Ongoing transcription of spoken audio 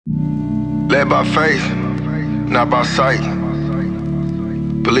Led by faith, not by sight.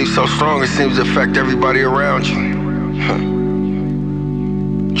 Belief so strong it seems to affect everybody around you.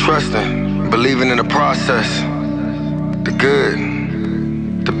 Trusting, believing in the process. The good,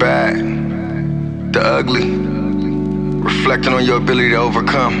 the bad, the ugly. Reflecting on your ability to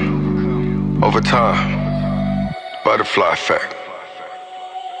overcome over time. Butterfly effect.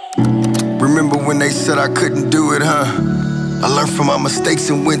 Remember when they said I couldn't do it, huh? I learned from my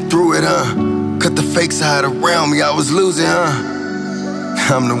mistakes and went through it, huh? Cut the fakes I had around me, I was losing, huh?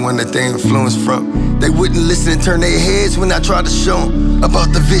 I'm the one that they influenced from. They wouldn't listen and turn their heads when I tried to show them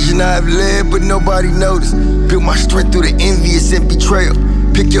about the vision I've led, but nobody noticed. Built my strength through the envious and betrayal.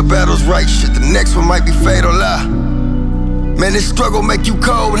 Pick your battles right, shit, the next one might be fatal, Man, this struggle make you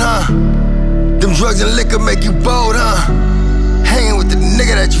cold, huh? Them drugs and liquor make you bold, huh? Hanging with the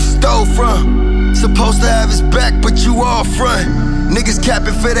nigga that you stole from. Supposed to have his back, but you all front. Niggas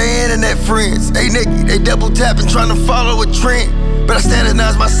capping for their internet friends. Hey, Nicky, they double tapping, trying to follow a trend. But I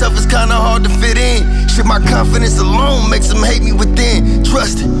standardize myself, it's kinda hard to fit in. Shit, my confidence alone makes them hate me within.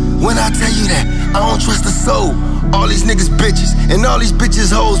 Trust it, when I tell you that, I don't trust a soul. All these niggas bitches, and all these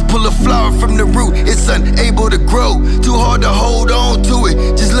bitches hoes. Pull a flower from the root, it's unable to grow. Too hard to hold on to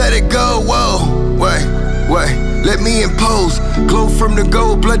it, just let it go, whoa. Wait, let me impose. Glow from the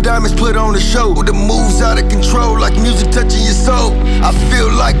gold, blood diamonds put on the show. The moves out of control, like music touching your soul. I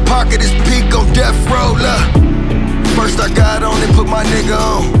feel like Pocket is peak on death row, First I got on and put my nigga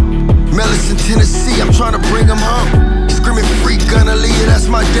on. Mellis in Tennessee, I'm tryna bring him home. Screaming free gunna leave, that's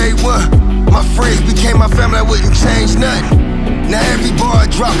my day one. My friends became my family, I wouldn't change nothing. Now every bar I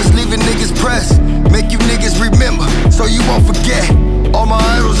drop is leaving niggas pressed. Make you niggas remember, so you won't forget. All my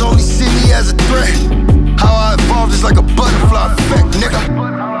idols only see me as a threat. How I evolved is like a butterfly effect, nigga.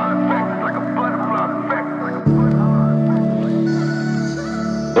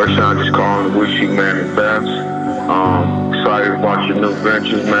 First time just calling to wish you, man, the best. Excited about your new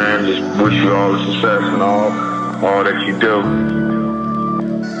ventures, man. Just wish you all the success and all that you do.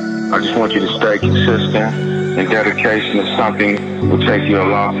 I just want you to stay consistent, and dedication is something that will take you a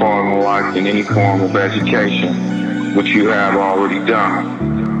lot farther in life than any form of education, which you have already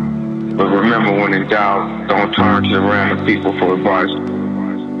done. But remember, when in doubt, don't turn to the random people for advice.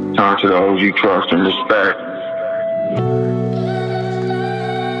 Turn to those you trust and respect.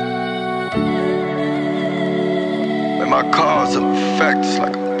 My cause and effect is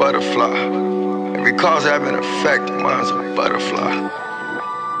like a butterfly. Every cause have an effect, mine's a butterfly.